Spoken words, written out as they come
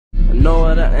know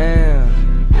what I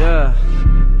am, yeah.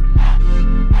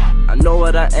 I know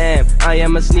what I am. I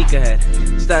am a sneakerhead.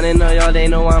 Standing on y'all, they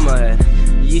know I'm ahead.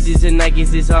 Yeezys and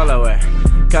Nikes, it's all I wear.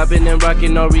 Copping and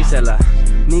rocking, no reseller.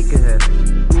 Sneakerhead.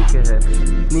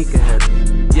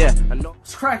 Yeah, I know.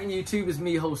 What's cracking, YouTube? It's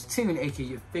me, host Timmy, aka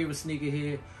your favorite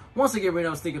sneakerhead. Once again, right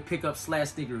now, sneaker pickup /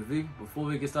 sneaker review. Before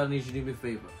we get started, I need you to do me a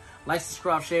favor. Like,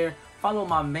 subscribe, share, follow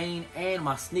my main and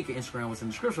my sneaker Instagram, which is in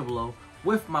the description below,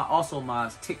 with my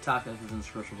TikTok, that's in the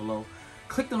description below.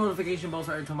 Click the notification bell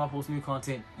so every time I post new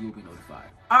content, you'll be notified.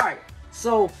 Alright,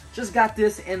 so just got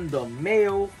this in the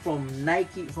mail from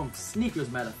Nike, from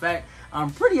Sneakers, matter of fact. I'm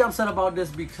pretty upset about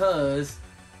this because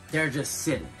they're just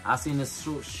sitting. I've seen this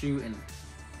shoe in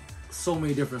so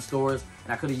many different stores,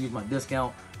 and I could have used my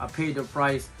discount. I paid the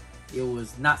price. It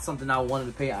was not something I wanted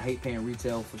to pay. I hate paying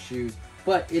retail for shoes,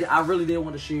 but I really did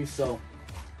want the shoes, so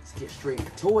let's get straight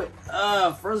into it.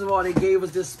 First of all, they gave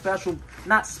us this special,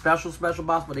 not special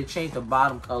box, but they changed the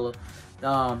bottom color.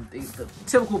 The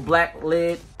typical black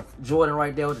lid Jordan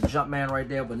right there with the Jumpman right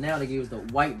there, but now they gave us the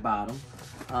white bottom.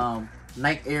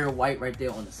 Nike Air white right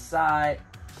there on the side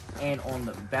and on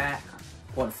the back,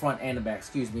 or the front and the back,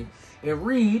 excuse me. It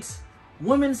reads,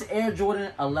 Women's Air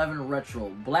Jordan 11 Retro,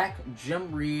 black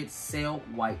gem red sail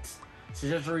white.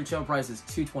 Suggested retail price is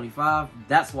 $225.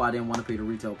 That's why I didn't want to pay the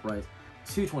retail price.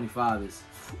 $225 is,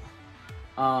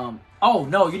 oh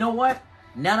no, you know what?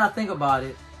 Now that I think about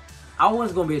it, I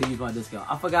was gonna be able to use my discount.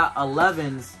 I forgot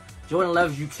 11s, Jordan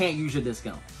 11s, you can't use your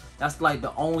discount. That's like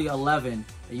the only 11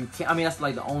 that you can't, I mean, that's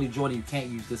like the only Jordan you can't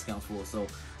use discounts for. So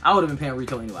I would have been paying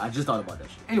retail anyway. I just thought about that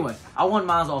shit. Anyway, I won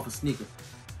mine off a sneaker.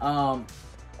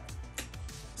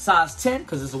 Size 10,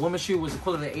 because it's a women's shoe, was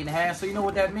equivalent to 8.5. So you know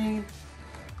what that means?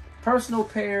 Personal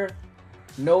pair,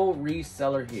 no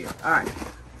reseller here. All right.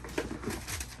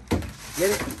 Get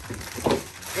it?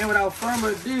 And without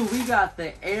further ado, we got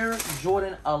the Air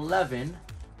Jordan 11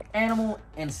 Animal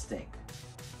Instinct.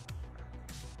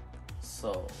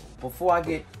 So before I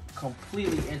get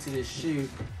completely into this shoe,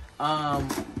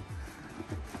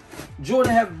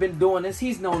 Jordan have been doing this.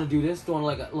 He's known to do this, doing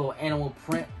like a little animal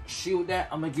print shoe with that.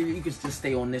 I'm gonna give you. You can just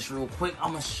stay on this real quick.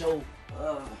 I'm gonna show it.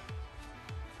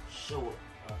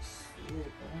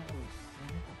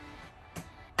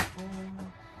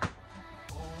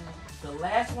 The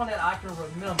last one that I can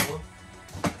remember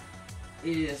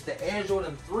is the Air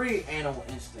Jordan 3 Animal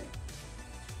Instinct,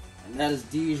 and that is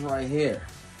these right here.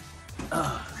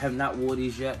 I have not wore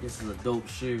these yet. This is a dope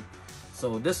shoe.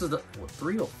 So this is the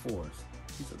 3 or 4s.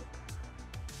 These are the,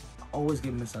 I always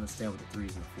get misunderstood with the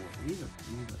 3s and 4s. These are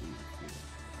 4s.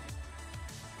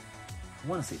 I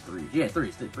want to say 3s. Yeah,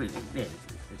 3s. Yeah, 3s.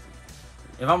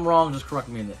 If I'm wrong, just correct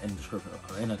me in the description,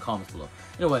 in the comments below.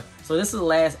 Anyway, so this is the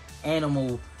last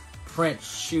animal print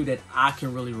shoe that I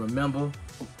can really remember.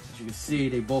 As you can see,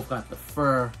 they both got the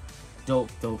fur.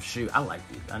 Dope shoe. I like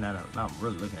these. I'm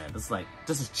really looking at it.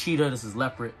 This is cheetah. This is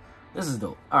leopard. This is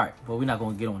dope. All right, but we're not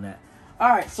gonna get on that. All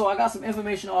right, so I got some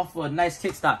information off of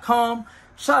nicekicks.com.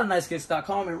 Shout out to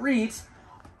nicekicks.com. It reads,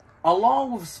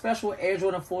 along with special Air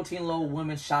Jordan 14 Low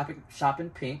Women's Shocking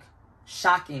Pink.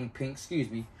 Excuse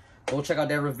me. Go check out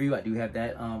that review. I do have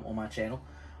that on my channel.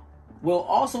 We'll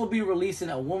also be releasing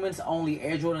a women's only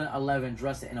Air Jordan 11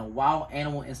 dressed in a wild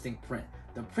Animal Instinct print.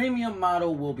 The premium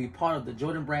model will be part of the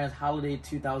Jordan brand's holiday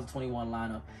 2021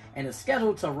 lineup and is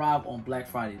scheduled to arrive on Black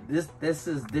Friday. This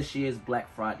is this year's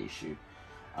Black Friday shoe.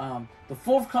 The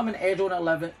forthcoming Air Jordan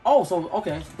 11. Oh, so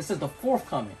okay, this is the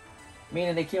forthcoming,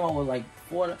 meaning they came out with like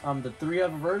the 3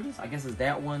 other versions. I guess it's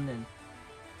that one, and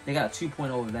they got a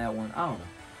 2.0 of that one. I don't know.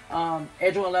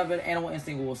 Air Jordan 11 Animal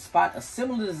Instinct will spot a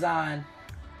similar design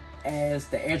as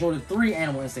the Air Jordan 3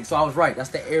 Animal Instinct. So I was right. That's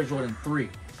the Air Jordan 3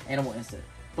 Animal Instinct.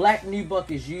 Black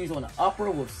nubuck is used on the upper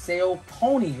with sail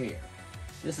pony hair.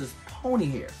 This is pony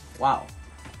hair. Wow.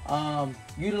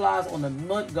 Utilized on the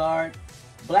mud guard.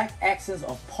 Black accents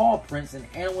of paw prints and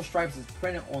animal stripes is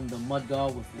printed on the mud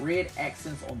guard with red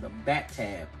accents on the back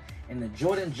tab. And the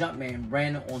Jordan Jumpman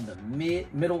branded on the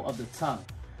middle of the tongue.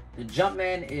 The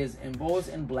Jumpman is embossed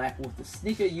in black with the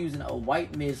sneaker using a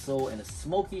white midsole and a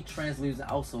smoky translucent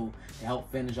outsole to help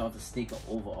finish off the sneaker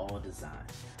overall design.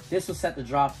 This was set to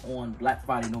drop on Black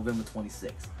Friday, November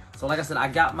 26th. So like I said, I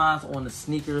got mine on the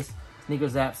sneakers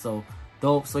app, so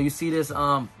dope. So you see this,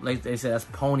 like they said, that's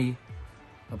pony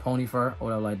fur, or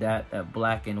whatever like that, that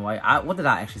black and white. What did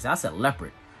I actually say? I said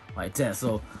leopard, like that.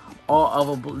 So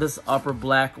all of this upper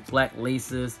black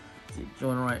laces. See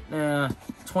Jordan right there,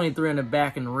 23 in the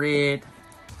back in red,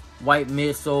 white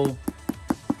midsole,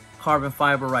 carbon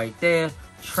fiber right there,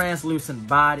 translucent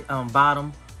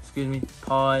bottom, excuse me,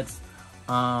 pods.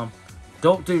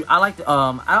 Dope, dude. I like the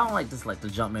I don't like this, like the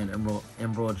Jumpman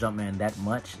Emerald Jumpman that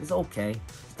much. It's okay.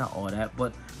 It's not all that,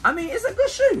 but I mean, it's a good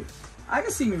shoe. I can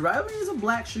see me right. I mean, it's a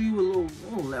black shoe with a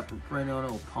little leopard print on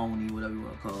it, or pony, whatever you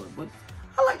want to call it. But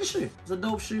I like the shoe. It's a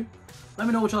dope shoe. Let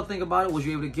me know what y'all think about it. Was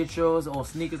you able to get yours on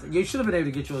sneakers? You should have been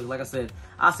able to get yours. Like I said,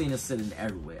 I seen this sitting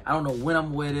everywhere. I don't know when I'm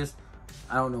gonna wear this.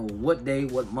 I don't know what day,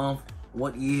 what month,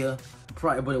 what year.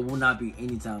 Probably, but it will not be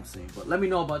anytime soon. But let me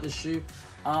know about this shoe.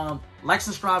 Like,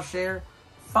 subscribe, share.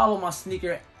 Follow my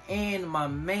sneaker and my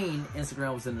main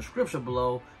Instagram was in the description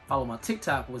below. Follow my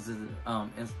TikTok which is in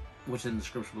the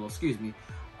description below. Excuse me.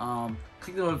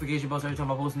 Click the notification bell so every time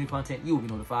I post new content, you will be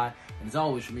notified. And as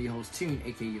always, from me, your host Tune,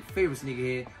 aka your favorite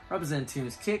sneakerhead, representing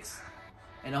Tune's Kicks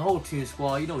and the whole Tune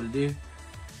squad. You know what to do.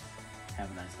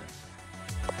 Have a nice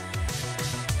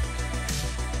day.